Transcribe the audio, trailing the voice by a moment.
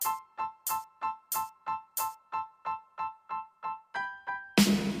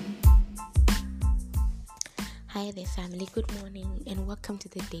Hi there, family. Good morning and welcome to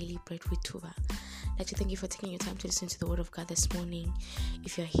the Daily Bread with Tuba. I'd like to thank you for taking your time to listen to the Word of God this morning.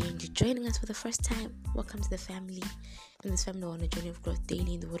 If you're here and you're joining us for the first time, welcome to the family. In this family, we're on a journey of growth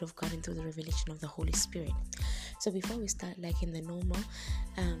daily in the Word of God and through the revelation of the Holy Spirit. So before we start, like in the normal,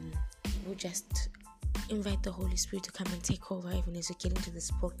 we'll just invite the Holy Spirit to come and take over even as we get into this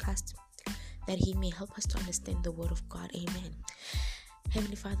podcast, that He may help us to understand the Word of God. Amen.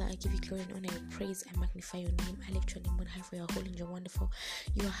 Heavenly Father, I give you glory and honor and praise. I magnify your name. I lift your name on high, for you are holy and you're wonderful.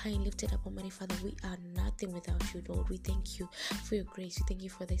 You are high and lifted up, Almighty Father. We are nothing without you, Lord. We thank you for your grace. We thank you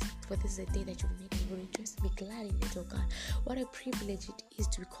for this. For this is a day that you've made, and we rejoice and be glad in it, oh God. What a privilege it is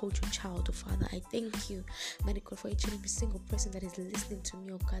to be called your child, oh Father. I thank you, mighty God, for each and every single person that is listening to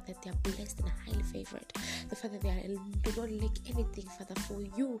me, oh God, that they are blessed and highly favored. The Father, they do not lack anything, Father. For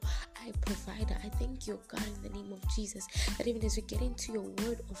you, I provider. I thank you, oh God, in the name of Jesus, that even as we get into your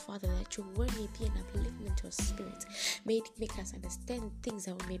word, oh Father, that your word may be an upliftment to our spirit. May it make us understand things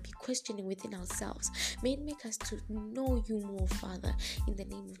that we may be questioning within ourselves. May it make us to know you more, Father, in the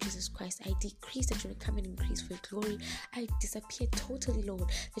name of Jesus Christ. I decrease that you will come and increase for your glory. I disappear totally, Lord,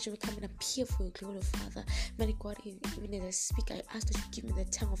 that you will come and appear for your glory, Father. Mighty God, even as I speak, I ask that you give me the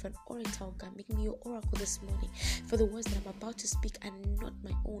tongue of an orator, oh God. Make me your oracle this morning, for the words that I'm about to speak are not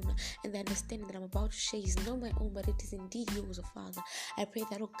my own, and the understanding that I'm about to share is not my own, but it is indeed yours, oh Father. I pray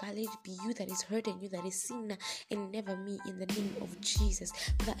that, oh God, let it be you that is heard and you that is seen, and never me, in the name of Jesus.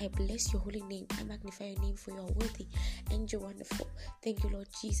 Father, I bless your holy name. I magnify your name, for you are worthy and you're wonderful. Thank you, Lord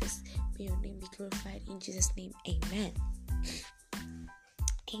Jesus. May your name be glorified in Jesus' name. Amen.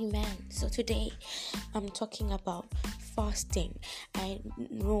 Amen. So today I'm talking about fasting. I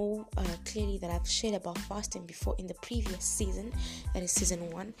know clearly that I've shared about fasting before in the previous season, that is season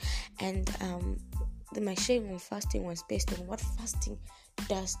 1, and my sharing on fasting was based on what fasting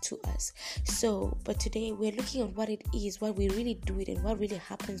does to us. But today we're looking at what it is, what we really do it, and what really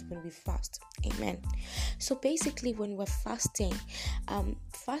happens when we fast. Amen. So basically, when we're fasting,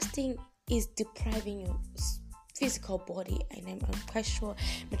 fasting is depriving your physical body, and I'm quite sure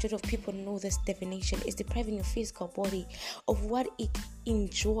majority of people know this definition, is depriving your physical body of what it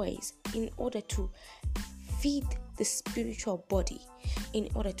enjoys in order to feed the spiritual body, in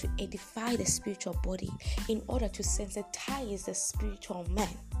order to edify the spiritual body, in order to sensitize the spiritual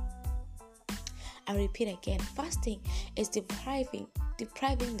man. I repeat again, fasting is depriving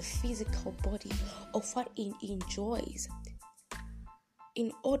the physical body of what it enjoys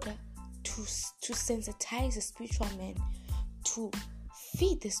in order to sensitize the spiritual man, to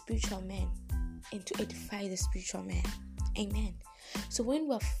feed the spiritual man, and to edify the spiritual man. Amen. So when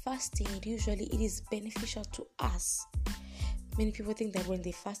we're fasting, it is beneficial to us. Many people think that when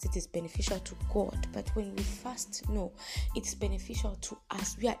they fast, it is beneficial to God. But when we fast, no, it's beneficial to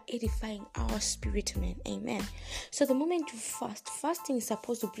us. We are edifying our spirit, man. Amen. So the moment you fast, fasting is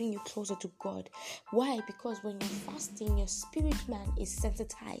supposed to bring you closer to God. Why? Because when you're fasting, your spirit man is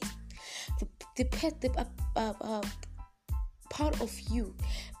sensitized. The part of you,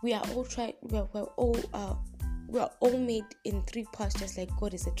 we are all made in 3 parts, just like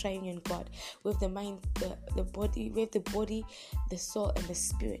God is a triune God. We have the mind, the body, we have the body, the soul, and the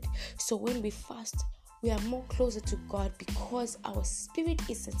spirit. So when we fast, we are more closer to God because our spirit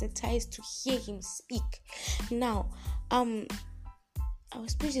is sensitized to hear Him speak. Now, our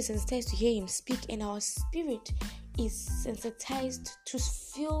spirit is sensitized to hear Him speak, and our spirit is sensitized to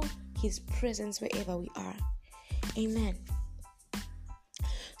feel His presence wherever we are. Amen.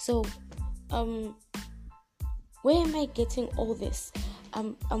 So, where am I getting all this?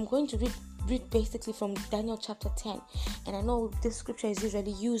 I'm going to read basically from Daniel chapter 10. And I know this scripture is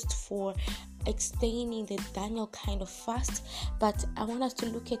usually used for explaining the Daniel kind of fast, but I want us to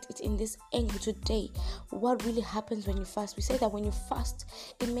look at it in this angle today. What really happens when you fast? We say that when you fast,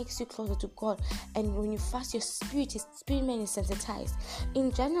 it makes you closer to God. And when you fast, your spirit man is sensitized. In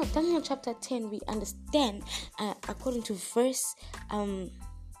Daniel chapter 10, we understand, according to verse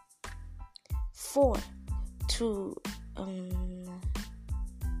 4 to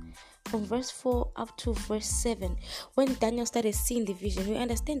from verse 4 up to verse 7, when Daniel started seeing the vision, we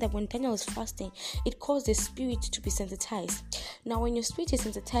understand that when Daniel was fasting, it caused the spirit to be sensitized. Now, when your spirit is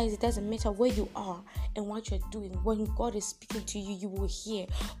sensitized, it doesn't matter where you are and what you're doing. When God is speaking to you, you will hear.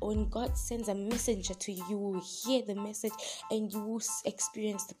 Or when God sends a messenger to you, you will hear the message and you will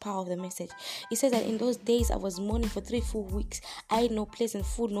experience the power of the message. It says that in those days I was mourning for 3 full weeks. I had no pleasant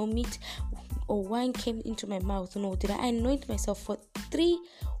food, no meat or wine came into my mouth, nor did I anoint myself for 3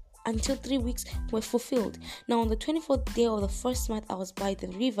 until 3 weeks were fulfilled. Now on the 24th day of the first month, I was by the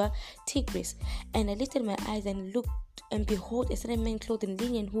river Tigris, and I lifted my eyes and looked, and behold, a certain man clothed in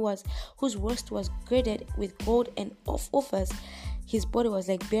linen, whose waist was girded with gold and of offers. His body was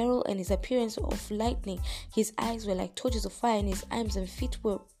like beryl, and his appearance of lightning. His eyes were like torches of fire, and his arms and feet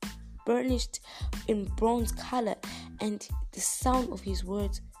were burnished in bronze color, and the sound of his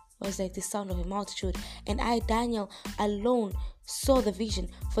words was like the sound of a multitude. And I, Daniel, alone saw the vision,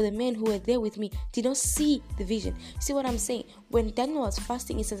 for the men who were there with me did not see the vision. See what I'm saying? When Daniel was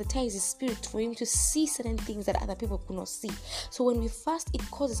fasting, it sensitized his spirit for him to see certain things that other people could not see. So when we fast, it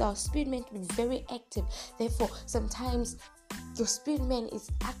causes our spirit man to be very active. Therefore, sometimes your spirit man is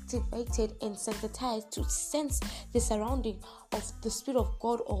activated and sensitized to sense the surrounding of the Spirit of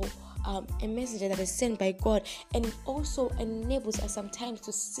God, or a messenger that is sent by God, and it also enables us sometimes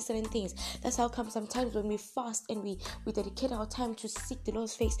to see certain things. That's how come sometimes when we fast and we dedicate our time to seek the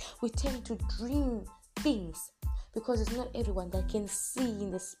Lord's face, we tend to dream things, because it's not everyone that can see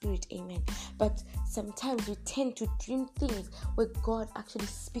in the spirit, amen. But sometimes we tend to dream things where God actually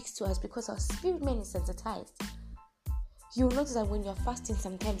speaks to us, because our spirit man is sensitized. You'll notice that when you're fasting,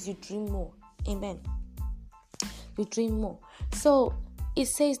 sometimes you dream more. Amen. You dream more. So it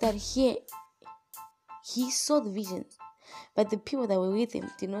says that here he saw the visions, but the people that were with him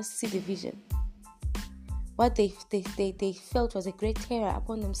did not see the vision. What they felt was a great terror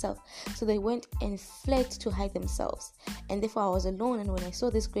upon themselves. So they went and fled to hide themselves. And therefore I was alone, and when I saw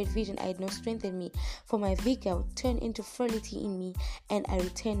this great vision, I had no strength in me. For my vigor turned into frailty in me, and I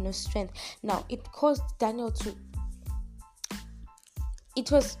retained no strength. Now it caused Daniel to... It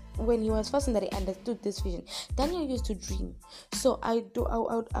was when he was fasting that he understood this vision. Daniel used to dream, so I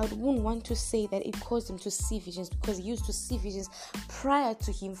wouldn't want to say that it caused him to see visions, because he used to see visions prior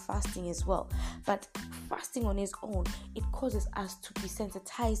to him fasting as well. But fasting on his own, it causes us to be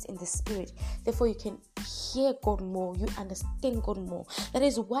sensitized in the spirit. Therefore, you can hear God more, you understand God more. That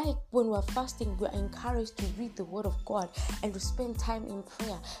is why when we're fasting, we're encouraged to read the Word of God and to spend time in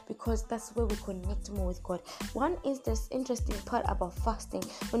prayer, because that's where we connect more with God. One is this interesting part about fasting.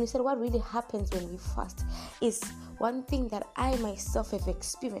 When we said what really happens when we fast, is one thing that I myself have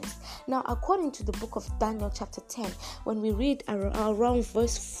experienced. Now, according to the book of Daniel chapter 10, when we read around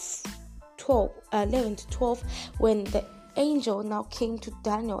verse 11 to 12, when the angel now came to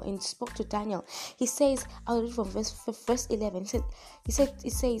Daniel and spoke to Daniel, he says, I'll read from verse 11.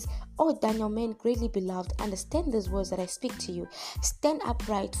 It says, "Oh Daniel, man greatly beloved, understand these words that I speak to you. Stand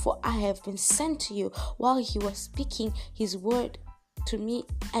upright, for I have been sent to you." While he was speaking his word to me,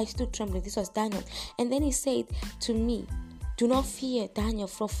 I stood trembling. This was Daniel. And then he said to me, "Do not fear, Daniel,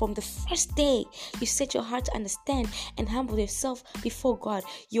 for from the first day you set your heart to understand and humble yourself before God,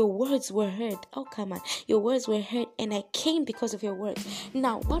 your words were heard." Oh, come on. Your words were heard, and I came because of your words.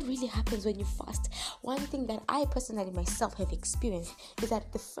 Now, what really happens when you fast? One thing that I personally myself have experienced is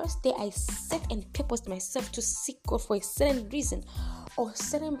that the first day I set and purposed myself to seek God for a certain reason or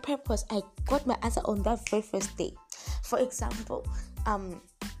certain purpose, I got my answer on that very first day. For example,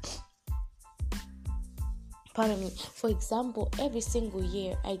 For example, every single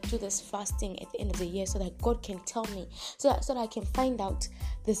year I do this fasting at the end of the year so that God can tell me, so that I can find out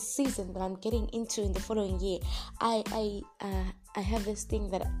the season that I'm getting into in the following year. I have this thing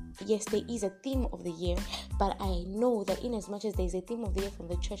that, yes, there is a theme of the year, but I know that in as much as there is a theme of the year from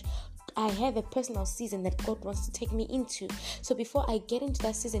the church, I have a personal season that God wants to take me into. So before I get into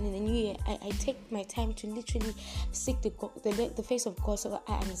that season in the new year, I take my time to literally seek the face of God, so that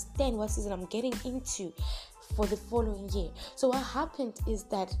I understand what season I'm getting into for the following year. So what happened is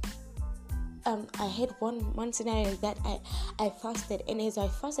that I had one scenario that I fasted, and as I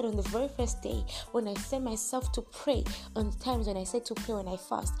fasted on the very first day, when I set myself to pray, on the times when I said to pray when I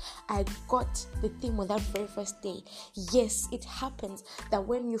fast, I got the theme on that very first day. Yes, it happens that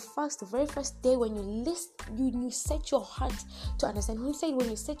when you fast the very first day, when you set your heart to understand. When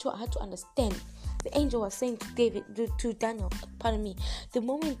you set your heart to understand, the angel was saying to Daniel,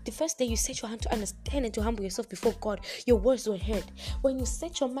 the first day you set your hand to understand and to humble yourself before God, your words were heard. When you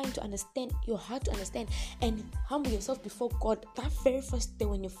set your mind to understand, your heart to understand, and humble yourself before God, that very first day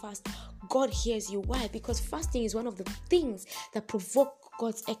when you fast, God hears you. Why? Because fasting is one of the things that provoke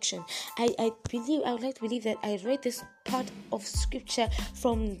God's action. I would like to believe that I read this part of scripture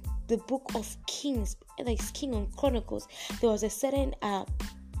from the book of Kings, like King on Chronicles. There was a certain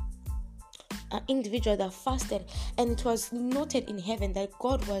individual that fasted, and it was noted in heaven that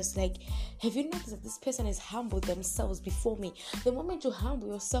God was like, have you noticed that this person has humbled themselves before me? The moment you humble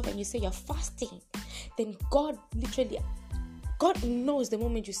yourself and you say you're fasting, then God knows the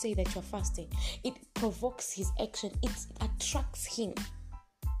moment you say that you're fasting. It provokes his action. It attracts him.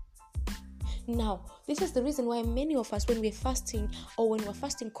 Now, this is the reason why many of us, when we're fasting or when we're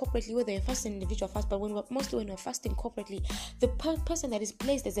fasting corporately, whether you're fasting individual fast, but mostly when we're fasting corporately, the person that is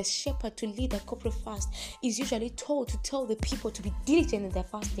placed as a shepherd to lead that corporate fast is usually told to tell the people to be diligent in their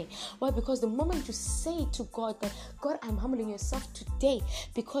fasting. Why? Because the moment you say to God that, God, I'm humbling yourself today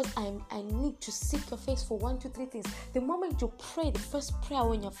because I need to seek your face for 1, 2, 3 things. The moment you pray the first prayer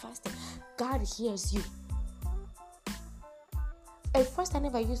when you're fasting, God hears you. At first, I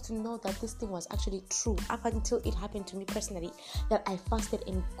never used to know that this thing was actually true up until it happened to me personally, that I fasted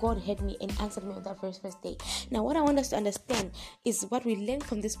and God heard me and answered me on that very first day. Now, what I want us to understand is what we learn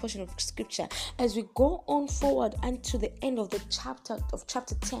from this portion of scripture. As we go on forward unto the end of the chapter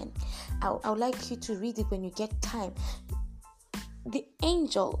 10, I would like you to read it when you get time. The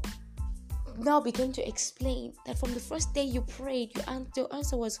angel now began to explain that from the first day you prayed, your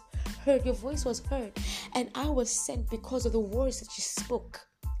answer was heard, your voice was heard, and I was sent because of the words that you spoke.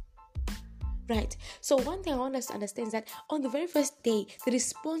 Right? So one thing I want us to understand is that on the very first day, the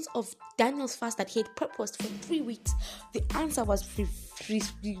response of Daniel's fast that he had purposed for 3 weeks, the answer was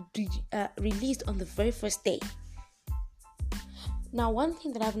released on the very first day. Now, one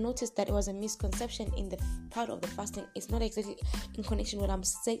thing that I've noticed that it was a misconception in the part of the fasting, it's not exactly in connection with what I'm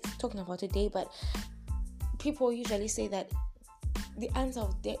talking about today, but people usually say that the answer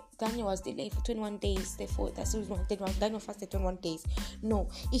of Daniel was delayed for 21 days, therefore that's the reason why Daniel fasted 21 days. No,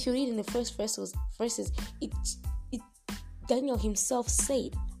 if you read in the first verses, Daniel himself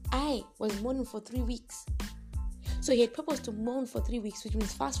said, I was mourning for 3 weeks. So he had purpose to mourn for 3 weeks, which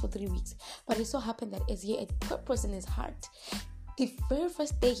means fast for 3 weeks. But it so happened that as he had purpose in his heart, the very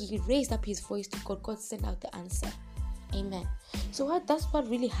first day he raised up his voice to God, God sent out the answer. Amen. So that's what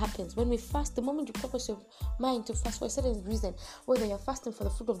really happens when we fast. The moment you purpose your mind to fast for a certain reason, whether you're fasting for the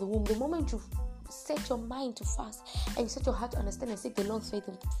fruit of the womb, the moment you set your mind to fast and you set your heart to understand and seek the Lord's faith,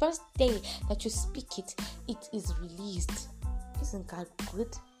 the first day that you speak it is released. Isn't God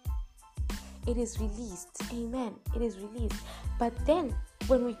good? It is released. Amen. It is released. But then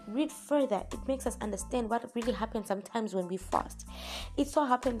when we read further, it makes us understand what really happens sometimes when we fast. It so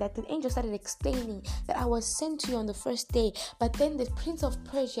happened that the angel started explaining that I was sent to you on the first day, but then the prince of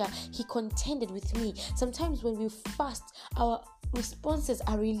Persia, he contended with me. Sometimes when we fast, our responses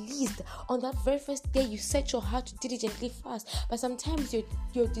are released on that very first day you set your heart to diligently fast, but sometimes your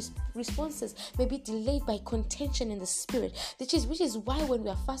responses may be delayed by contention in the spirit, which is why when we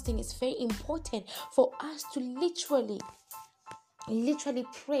are fasting, it's very important for us to literally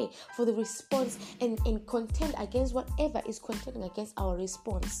pray for the response and contend against whatever is contending against our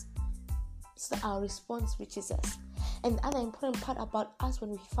response, so that our response reaches us. And the other important part about us when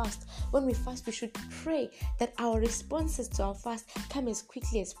we fast, we should pray that our responses to our fast come as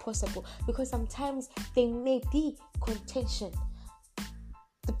quickly as possible, because sometimes there may be contention.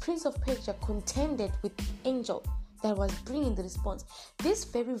 The prince of Persia contended with the angel that was bringing the response. This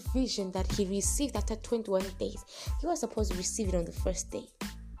very vision that he received after 21 days, he was supposed to receive it on the first day.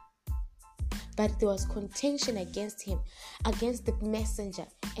 But there was contention against him, against the messenger,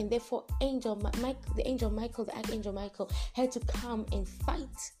 and therefore the archangel Michael, had to come and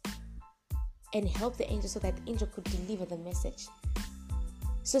fight and help the angel so that the angel could deliver the message.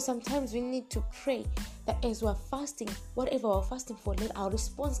 So sometimes we need to pray that as we are fasting, whatever we're fasting for, let our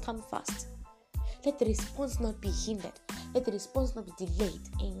response come fast. Let the response not be hindered. Let the response not be delayed.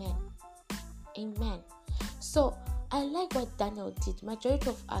 Amen. Amen. So I like what Daniel did. Majority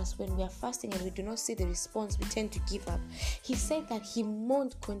of us, when we are fasting and we do not see the response, we tend to give up. He said that he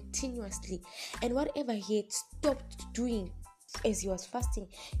mourned continuously, and whatever he had stopped doing as he was fasting,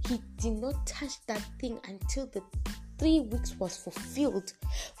 he did not touch that thing until the 3 weeks was fulfilled,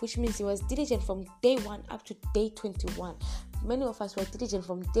 which means he was diligent from day 1 up to day 21. Many of us were diligent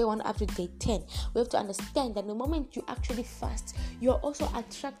from day 1 up to day 10. We have to understand that the moment you actually fast, you are also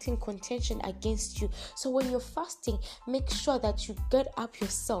attracting contention against you. So when you're fasting, make sure that you get up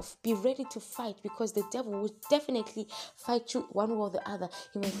yourself. Be ready to fight, because the devil will definitely fight you one way or the other.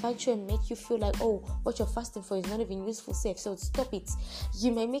 He may fight you and make you feel like, oh, what you're fasting for is not even useful, safe. So stop it.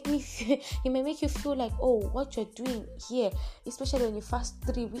 He may make you feel like, oh, what you're doing here, especially when you fast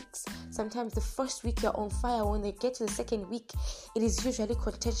 3 weeks. Sometimes the first week you're on fire. When they get to the second week, it is usually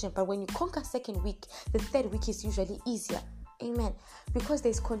contention, but when you conquer second week, the third week is usually easier. Amen. Because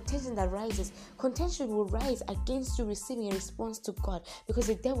there's contention that rises. Contention will rise against you receiving a response to God, because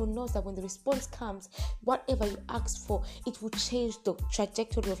the devil knows that when the response comes, whatever you ask for, it will change the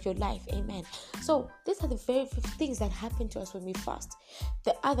trajectory of your life. Amen. So these are the very things that happen to us when we fast.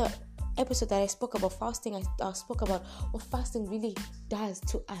 The other episode that I spoke about fasting, I spoke about what fasting really does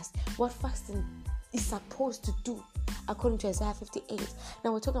to us, what fasting is supposed to do. according to Isaiah 58.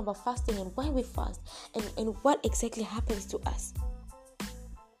 Now we're talking about fasting and why we fast and what exactly happens to us.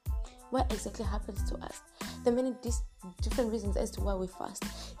 What exactly happens to us? There are many different reasons as to why we fast.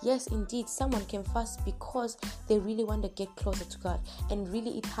 Yes, indeed, someone can fast because they really want to get closer to God. And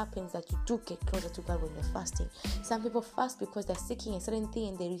really it happens that you do get closer to God when you're fasting. Some people fast because they're seeking a certain thing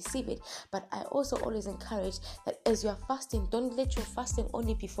and they receive it. But I also always encourage that as you're fasting, don't let your fasting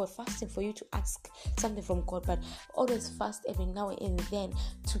only be for fasting for you to ask something from God, but always fast every now and then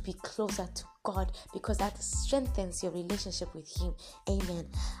to be closer to God, because that strengthens your relationship with Him. Amen.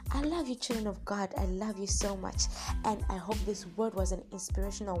 I love you, children of God. I love you so much, and I hope this word was an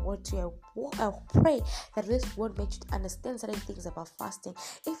inspirational word to you. I pray that this word made you understand certain things about fasting.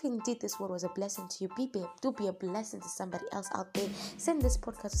 If indeed this word was a blessing to you, do be a blessing to somebody else out there. Send this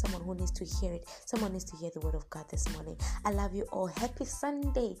podcast to someone who needs to hear it. Someone needs to hear the word of God this morning. I love you all. Happy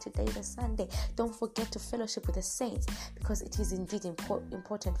Sunday. Today is Sunday. Don't forget to fellowship with the saints, because it is indeed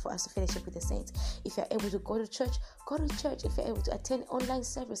important for us to fellowship with the saints. If you're able to go to church, go to church. If you're able to attend online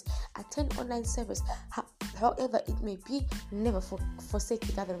service, attend online service. However it may be, never forsake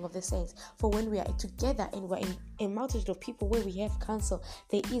the gathering of the saints. For when we are together and we're in a multitude of people where we have counsel,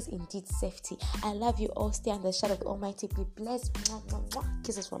 there is indeed safety. I love you all. Stay under the shadow of the Almighty. Be blessed.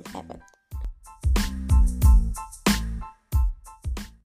 Kisses from heaven.